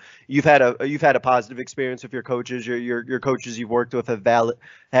to me, you've had a positive experience with your coaches. Your coaches you've worked with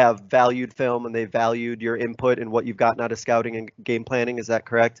have valued film and they've valued your input and what you've gotten out of scouting and game planning. Is that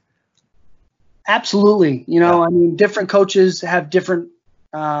correct? Absolutely. I mean, different coaches have different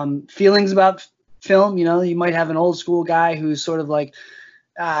feelings about film. You might have an old school guy who's sort of like,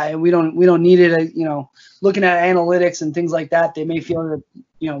 we don't need it. Looking at analytics and things like that, they may feel that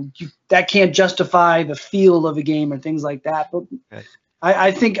that can't justify the feel of a game or things like that. But okay.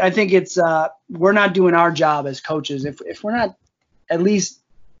 I think it's we're not doing our job as coaches if we're not at least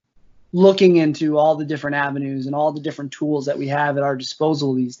looking into all the different avenues and all the different tools that we have at our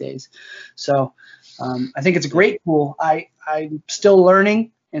disposal these days. So I think it's a great tool. I'm still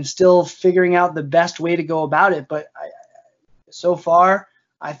learning and still figuring out the best way to go about it. But so far,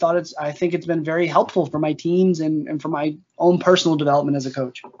 I think it's been very helpful for my teams and for my own personal development as a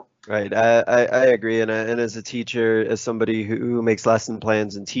coach. Right. I agree. And as a teacher, as somebody who makes lesson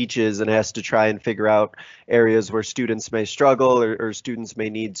plans and teaches and has to try and figure out areas where students may struggle or students may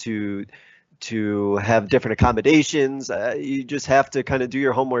need to have different accommodations, you just have to kind of do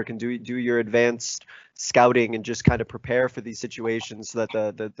your homework and do your advanced scouting and just kind of prepare for these situations so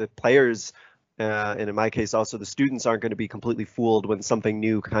that the players and in my case also the students aren't going to be completely fooled when something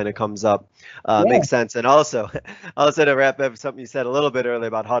new kind of comes up. Makes sense. And also to wrap up something you said a little bit earlier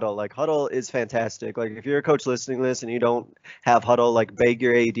about huddle, like huddle is fantastic. Like if you're a coach listening to this and you don't have huddle, like beg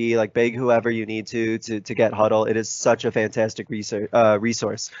your AD, like beg whoever you need to get huddle. It is such a fantastic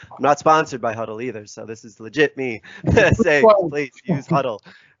resource. I'm not sponsored by huddle either, so this is legit me saying please use huddle.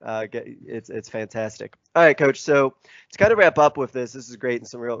 It's fantastic. All right, Coach. So to kind of wrap up with this is great and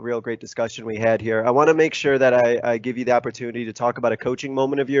some real great discussion we had here. I want to make sure that I give you the opportunity to talk about a coaching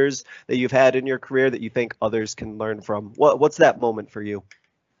moment of yours that you've had in your career that you think others can learn from. What's that moment for you?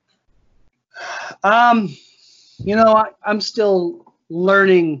 I'm still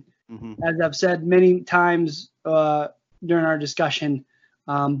learning, as I've said many times during our discussion.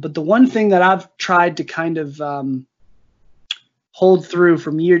 But the one thing that I've tried to kind of hold through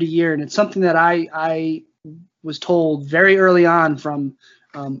from year to year, and it's something that I was told very early on from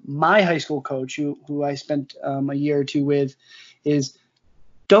my high school coach, who I spent a year or two with, is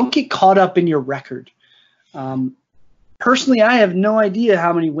don't get caught up in your record. Personally, I have no idea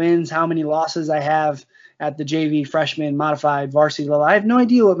how many wins, how many losses I have at the JV, freshman, modified, varsity level. I have no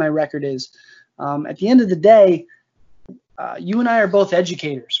idea what my record is. At the end of the day, you and I are both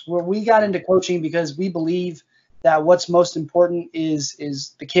educators. Where we got into coaching because we believe that what's most important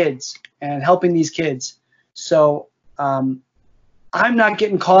is the kids and helping these kids. So I'm not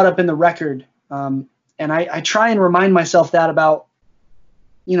getting caught up in the record. And I try and remind myself that about,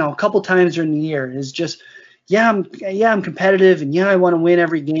 a couple times during the year is just, I'm competitive, and I want to win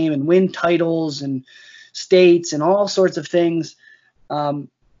every game and win titles and states and all sorts of things. But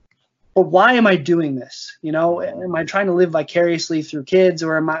why am I doing this? Am I trying to live vicariously through kids,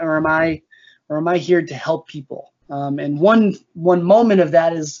 or am I here to help people? And one moment of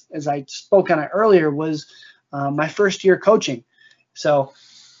that is, as I spoke on it earlier, was my first year coaching. So,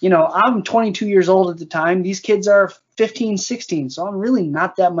 I'm 22 years old at the time. These kids are 15, 16. So I'm really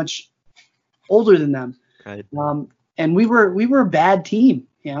not that much older than them. Right. And we were a bad team.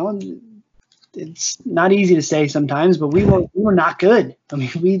 It's not easy to say sometimes, but we were not good. I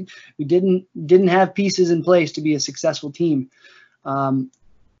mean, we didn't have pieces in place to be a successful team.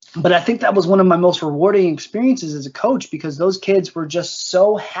 But I think that was one of my most rewarding experiences as a coach, because those kids were just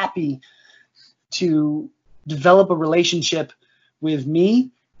so happy to develop a relationship with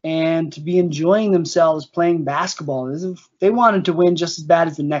me and to be enjoying themselves playing basketball. They wanted to win just as bad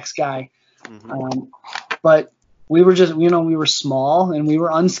as the next guy. Mm-hmm. But we were just, we were small and we were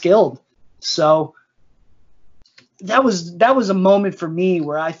unskilled. So that was a moment for me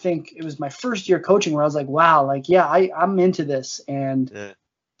where I think it was my first year coaching where I was like, wow, I'm into this, and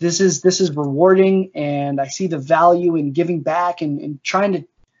this is rewarding, and I see the value in giving back and trying to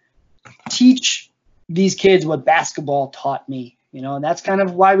teach these kids what basketball taught me, and that's kind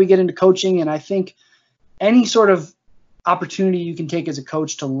of why we get into coaching. And I think any sort of opportunity you can take as a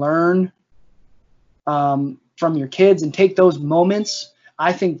coach to learn from your kids and take those moments,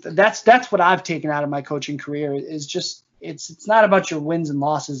 I think that's what I've taken out of my coaching career, is just it's not about your wins and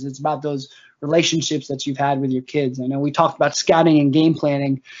losses. It's about those relationships that you've had with your kids. I know we talked about scouting and game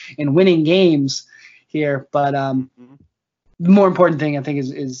planning and winning games here, but the more important thing I think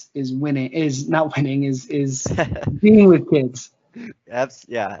is being with kids.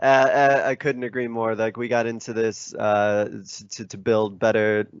 I couldn't agree more. Like, we got into this to build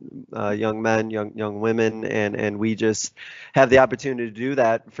better young men, young women, and we just have the opportunity to do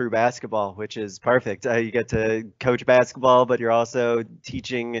that through basketball, which is perfect. You get to coach basketball, but you're also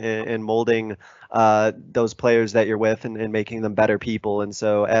teaching and molding those players that you're with and making them better people. And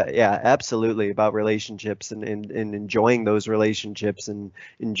so, absolutely about relationships and enjoying those relationships and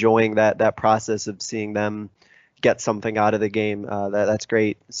enjoying that process of seeing them get something out of the game. That's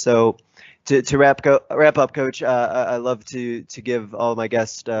great. So to wrap up, Coach, I love to give all my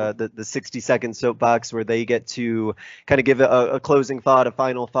guests the 60-second soapbox, where they get to kind of give a closing thought, a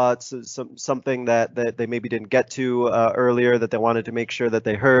final thought, something that they maybe didn't get to earlier that they wanted to make sure that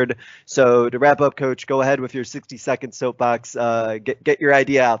they heard. So to wrap up, Coach, go ahead with your 60-second soapbox. Get your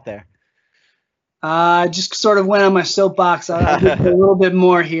idea out there. I just sort of went on my soapbox. I'll give a little bit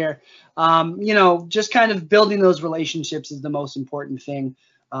more here. Just kind of building those relationships is the most important thing.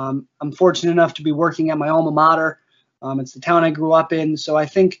 I'm fortunate enough to be working at my alma mater. It's the town I grew up in. So I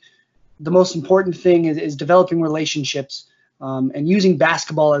think the most important thing is developing relationships and using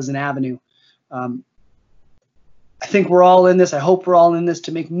basketball as an avenue. I think we're all in this. I hope we're all in this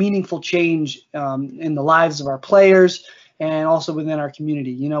to make meaningful change in the lives of our players and also within our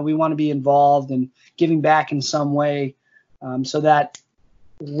community. We want to be involved and giving back in some way so that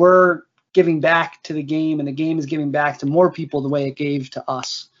we're giving back to the game, and the game is giving back to more people the way it gave to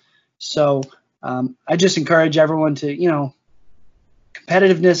us. So I just encourage everyone to,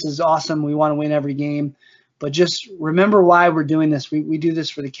 competitiveness is awesome. We want to win every game, but just remember why we're doing this. We do this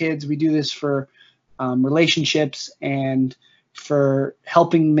for the kids. We do this for relationships and for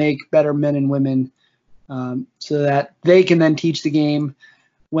helping make better men and women so that they can then teach the game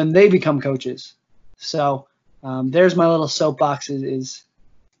when they become coaches. So there's my little soapbox is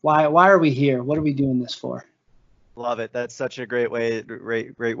why are we here? What are we doing this for? Love it. That's such a great way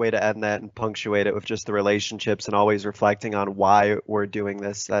to end that and punctuate it with just the relationships and always reflecting on why we're doing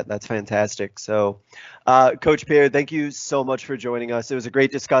this. That's fantastic. So, Coach Pierre, thank you so much for joining us. It was a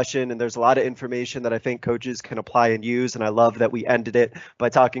great discussion, and there's a lot of information that I think coaches can apply and use. And I love that we ended it by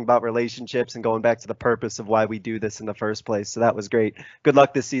talking about relationships and going back to the purpose of why we do this in the first place. So that was great. Good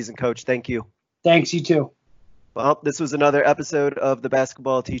luck this season, Coach. Thank you. Thanks. You too. Well, this was another episode of the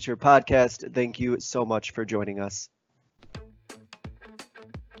Basketball Teacher Podcast. Thank you so much for joining us.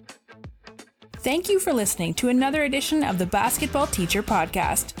 Thank you for listening to another edition of the Basketball Teacher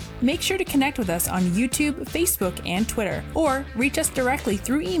Podcast. Make sure to connect with us on YouTube, Facebook, and Twitter, or reach us directly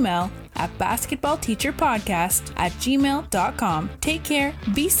through email at basketballteacherpodcast@gmail.com. Take care,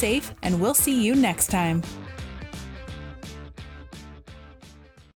 be safe, and we'll see you next time.